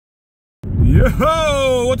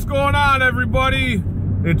Yo, what's going on, everybody?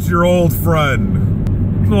 It's your old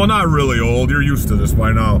friend. Well, not really old. You're used to this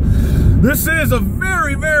by now. This is a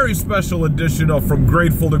very, very special edition of From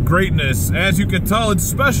Grateful to Greatness. As you can tell, it's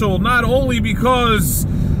special not only because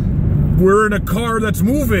we're in a car that's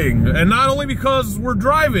moving, and not only because we're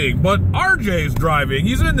driving, but RJ's driving.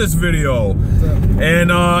 He's in this video.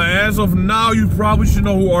 And as of now, you probably should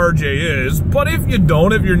know who RJ is. But if you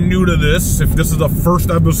don't, if you're new to this, if this is the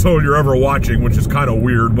first episode you're ever watching, which is kind of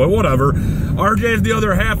weird, but whatever. RJ is the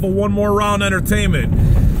other half of One More Round Entertainment.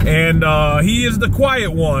 And he is the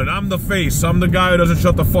quiet one. I'm the face. I'm the guy who doesn't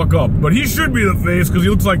shut the fuck up. But he should be the face because he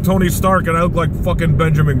looks like Tony Stark and I look like fucking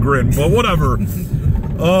Benjamin Grimm. But whatever.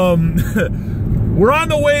 We're on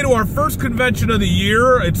the way to our first convention of the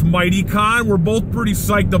year. It's MightyCon. We're both pretty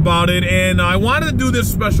psyched about it, and I wanted to do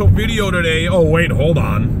this special video today. Oh, wait, hold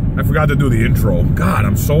on. I forgot to do the intro. God,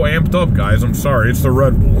 I'm so amped up, guys. I'm sorry. It's the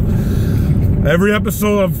Red Bull. Every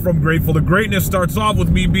episode of From Grateful to Greatness starts off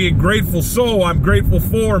with me being grateful, so I'm grateful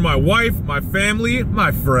for my wife, my family,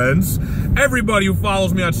 my friends, everybody who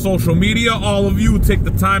follows me on social media, all of you who take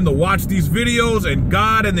the time to watch these videos, and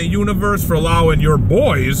God and the universe for allowing your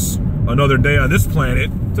boys another day on this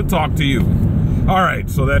planet to talk to you. All right,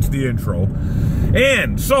 so that's the intro.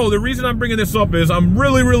 And so the reason I'm bringing this up is I'm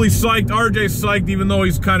really, really psyched. RJ's psyched, even though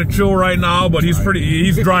he's kind of chill right now, but he's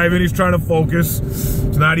driving, he's trying to focus.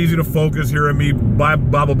 It's not easy to focus hearing me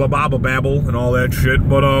babble and all that shit.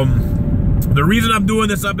 But the reason I'm doing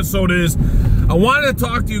this episode is I wanted to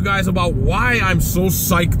talk to you guys about why I'm so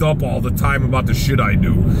psyched up all the time about the shit I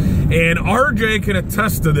do. And RJ can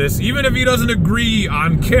attest to this, even if he doesn't agree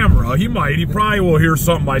on camera. He might. He probably will hear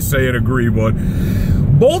something I say and agree. But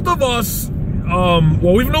both of us,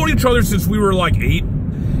 well, we've known each other since we were like 8.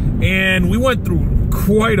 And we went through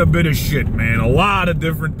quite a bit of shit, man. A lot of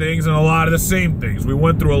different things and a lot of the same things. We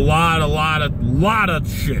went through a lot of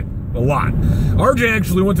shit. A lot. RJ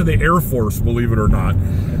actually went to the Air Force, believe it or not.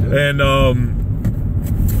 And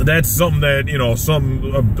that's something that, you know,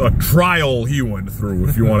 a trial he went through,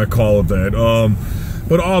 if you want to call it that.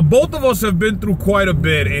 But both of us have been through quite a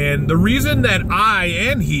bit, and the reason that I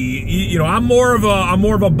and he, you know, I'm more of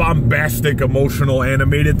a bombastic, emotional,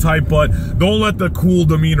 animated type, but don't let the cool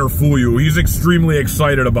demeanor fool you. He's extremely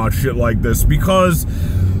excited about shit like this because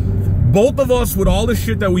both of us, with all the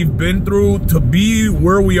shit that we've been through, to be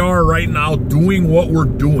where we are right now doing what we're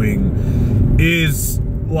doing is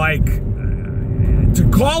like, to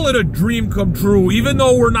call it a dream come true, even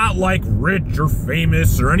though we're not like rich or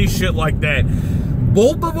famous or any shit like that.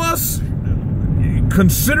 Both of us,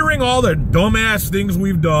 considering all the dumbass things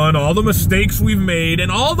we've done, all the mistakes we've made, and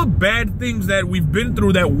all the bad things that we've been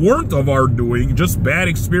through that weren't of our doing, just bad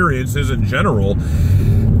experiences in general,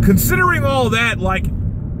 considering all that, like,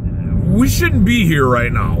 we shouldn't be here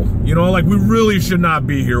right now. You know, like, we really should not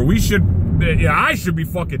be here. We should, yeah, I should be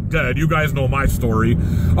fucking dead. You guys know my story.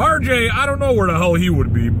 RJ, I don't know where the hell he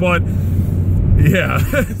would be, but yeah.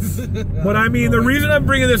 But I mean, the reason I'm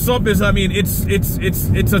bringing this up is, I mean, it's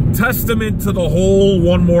a testament to the whole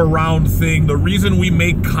One More Round thing. The reason we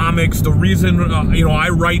make comics, the reason, you know, I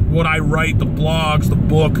write what I write, the blogs, the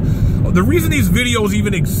book. The reason these videos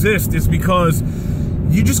even exist is because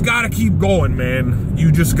you just gotta keep going, man.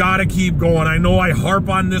 You just gotta keep going. I know I harp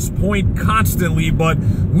on this point constantly, but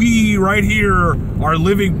we right here are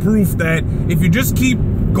living proof that if you just keep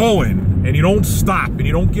going and you don't stop and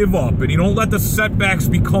you don't give up and you don't let the setbacks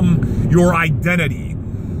become your identity,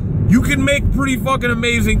 you can make pretty fucking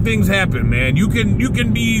amazing things happen, man. You can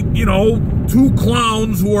be, you know, two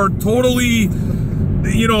clowns who are totally,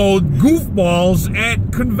 you know, goofballs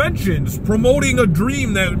at conventions promoting a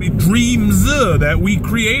dreams that we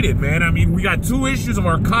created, man. I mean, we got 2 issues of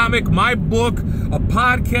our comic, my book, a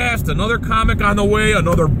podcast, another comic on the way,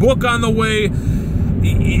 another book on the way.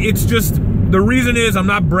 It's just, the reason is, I'm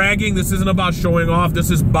not bragging. This isn't about showing off. This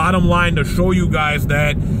is bottom line to show you guys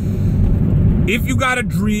that if you got a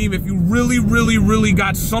dream, if you really, really, really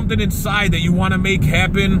got something inside that you want to make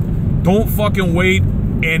happen, don't fucking wait,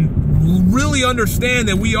 and really understand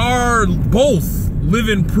that we are both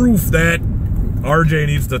living proof that RJ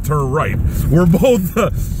needs to turn right. We're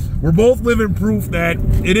both living proof that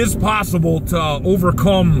it is possible to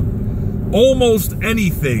overcome almost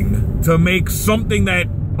anything to make something that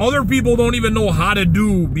other people don't even know how to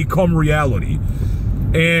do become reality.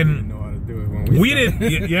 And we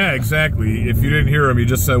didn't, yeah, exactly. If you didn't hear him, he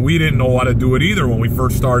just said we didn't know how to do it either when we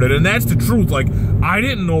first started. And that's the truth. Like, I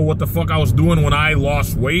didn't know what the fuck I was doing when I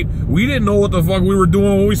lost weight. We didn't know what the fuck we were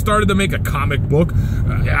doing when we started to make a comic book.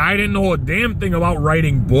 I didn't know a damn thing about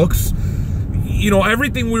writing books. you know,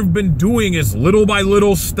 everything we've been doing is little by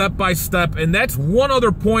little, step by step. And that's one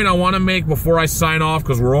other point I want to make before I sign off,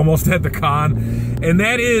 because we're almost at the con. And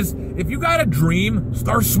that is, if you got a dream,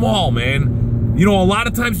 start small, man. You know, a lot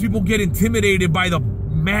of times people get intimidated by the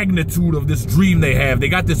magnitude of this dream they have. They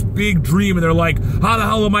got this big dream and they're like, how the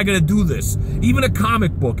hell am I gonna do this? Even a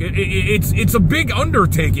comic book, it's a big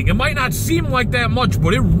undertaking. It might not seem like that much,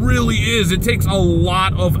 but it really is. It takes a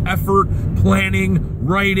lot of effort, planning,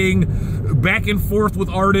 writing, back and forth with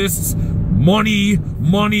artists, money.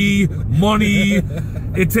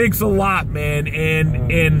 It takes a lot, man.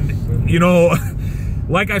 And you know,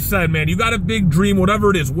 like I said, man, you got a big dream, whatever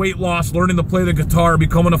it is, weight loss, learning to play the guitar,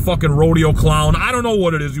 becoming a fucking rodeo clown. I don't know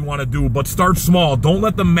what it is you want to do, but start small. Don't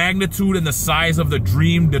let the magnitude and the size of the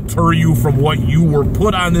dream deter you from what you were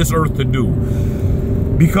put on this earth to do.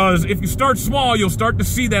 Because if you start small, you'll start to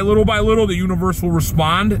see that little by little, the universe will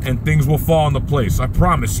respond and things will fall into place. I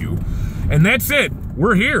promise you. And that's it.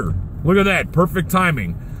 We're here. Look at that. Perfect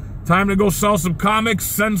timing. Time to go sell some comics,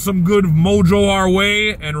 send some good mojo our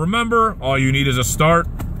way, and remember, all you need is a start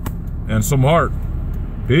and some heart.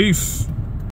 Peace.